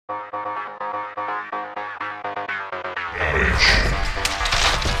damage.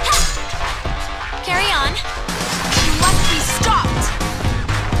 Carry on. You must be stopped.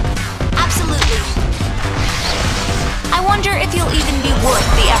 Absolutely. I wonder if you'll even be worth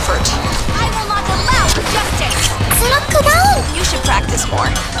the effort. I will not allow injustice. You should practice more.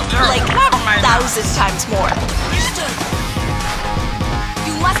 Like 1,000 times more. Understood.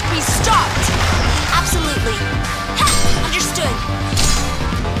 You must be stopped. Absolutely. Understood.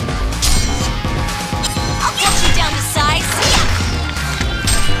 I'll get you down to size.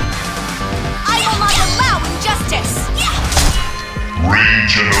 I will not allow injustice.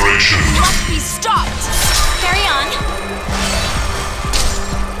 Regeneration. You must be stopped. Carry on.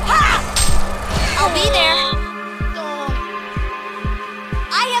 I'll be there.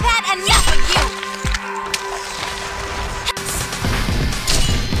 I have had enough of you.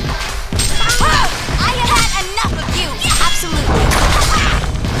 I have had enough of you. Absolutely.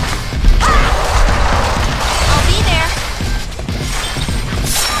 I'll be there.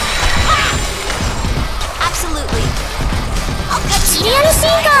 Absolutely. I'll cut you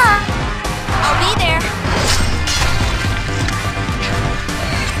down. I'll be there.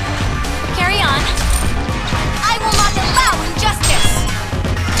 Carry on. I will not allow injustice.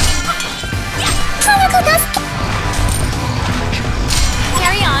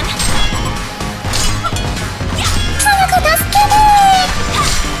 Carry on.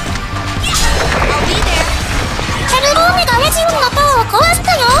 I'll be there. Carry on.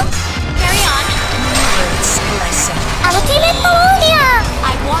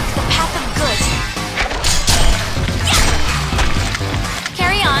 I walk the path of good.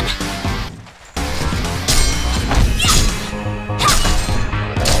 Carry on.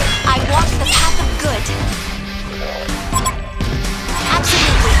 I walk the path of good.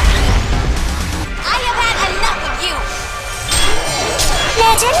 Absolutely. I have had enough of you.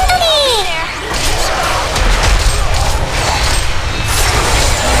 Legendary. There.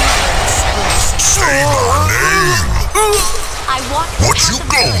 Say my name. I walk the What path you of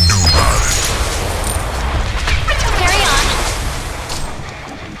gonna good. do about it? Carry on.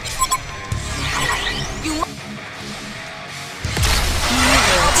 You must.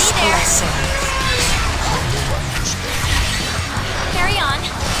 I'll be there. Carry on.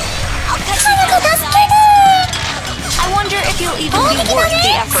 I'll cut you down to size. I wonder if you'll even be worth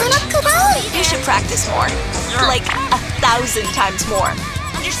the effort. You should practice more. Like 1,000 times more.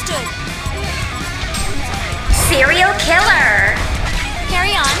 Understood. Serial killer.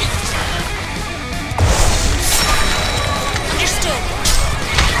 Carry on. Understood.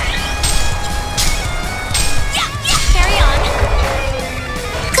 Carry on.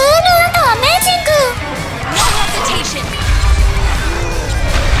 No hesitation.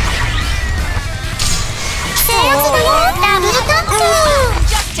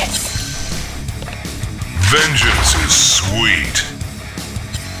 Justice. Vengeance is sweet.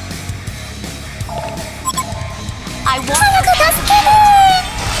 I want the path of good.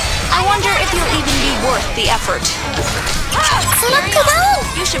 I wonder if you'll even be worth the effort. Carry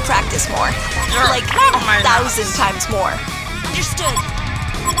on. You should practice more. Like 1,000 times more. Understood.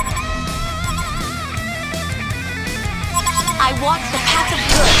 I walk the path of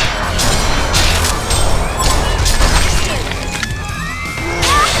good. Understood.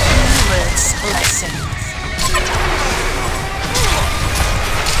 Blessings.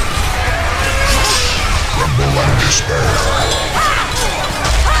 Tremble and despair.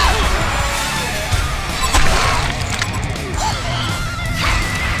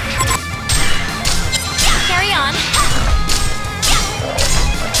 Carry on.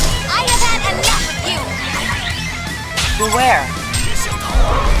 I have had enough of you. Beware.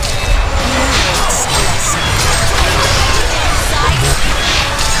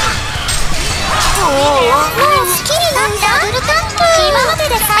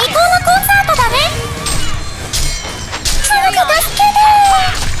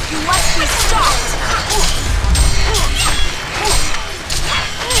 You must be stopped.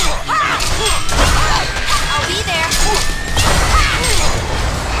 I'll be there.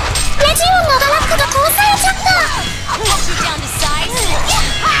 I'll cut you down to size.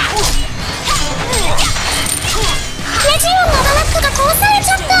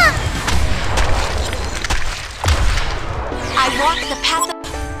 I walk the path of...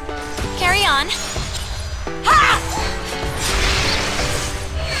 Carry on.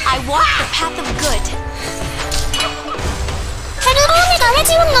 I walk the path of good.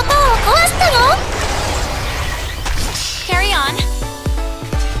 Carry on.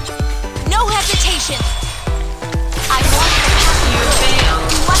 No hesitation. I walk the path of good.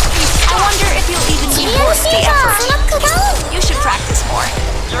 You must be stopped. I wonder if you'll even be worth the effort. You should practice more.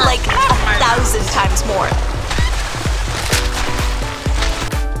 Like 1,000 times more.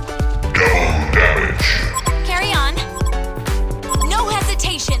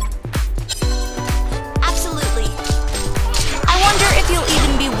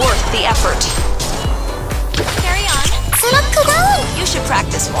 the effort. Carry on. You should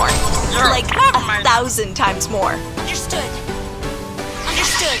practice more. Like 1,000 times more. Understood.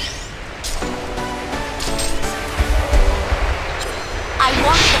 Understood. I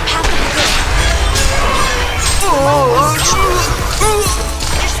walk the path of good.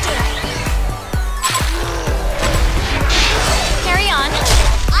 Understood. Carry on.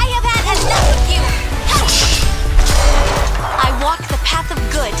 I have had enough of you. I walk the path of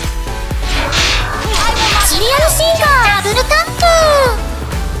good. I will not.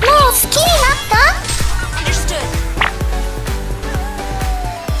 Understood.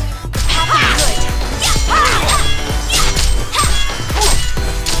 Path of good.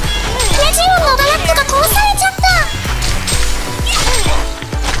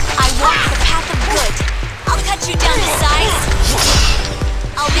 I walk the path of good. I'll cut you down to size.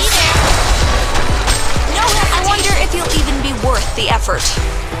 I'll be there. No hesitation. I wonder if you'll even be worth the effort.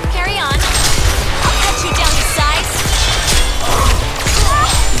 Carry on. I'll cut you down to size.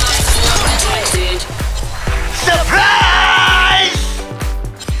 Surprise!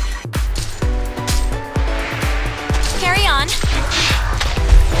 Carry on.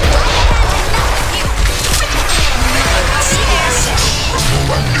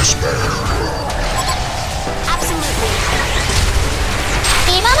 Rumble and despair. Absolutely.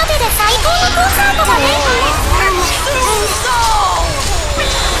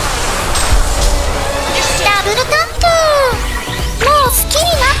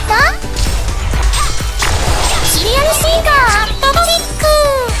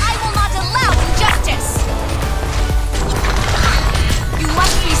 I will not allow injustice. You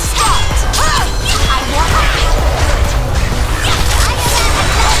must be stopped. I want the path of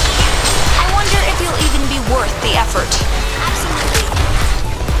good. I wonder if you'll even be worth the effort. Absolutely.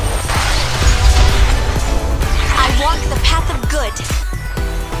 I walk the path of good.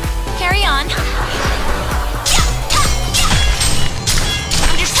 Carry on.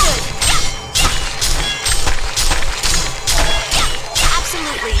 Understood.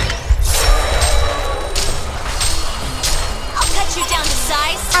 Absolutely. I'll cut you down to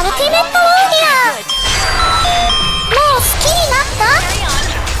size. Ultimate Warrior. Carry on.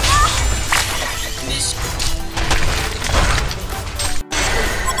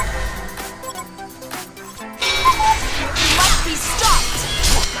 You must be stopped.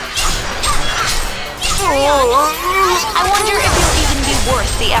 Carry on. I wonder if you'll even be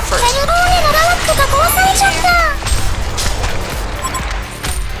worth the effort.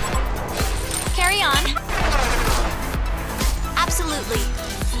 Carry on. Absolutely.